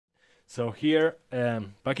So here,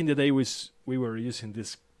 back in the day, we were using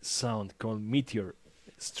this sound called meteor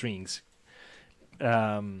strings.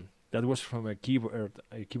 That was from a keyboard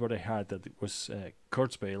I had that was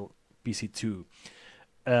Kurzweil PC2,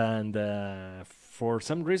 and for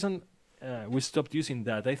some reason we stopped using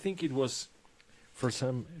that. I think it was for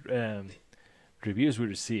some reviews we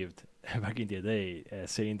received back in the day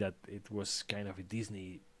saying that it was kind of a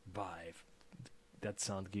Disney vibe. That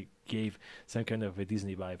sound gave some kind of a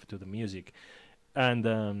Disney vibe to the music, and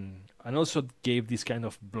also gave this kind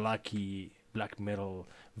of black metal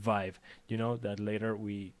vibe. You know that later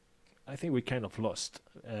I think we kind of lost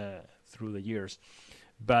through the years.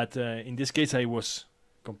 But in this case, I was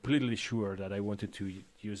completely sure that I wanted to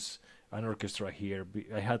use an orchestra here.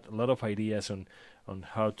 I had a lot of ideas on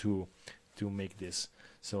how to make this.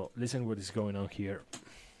 So listen what is going on here.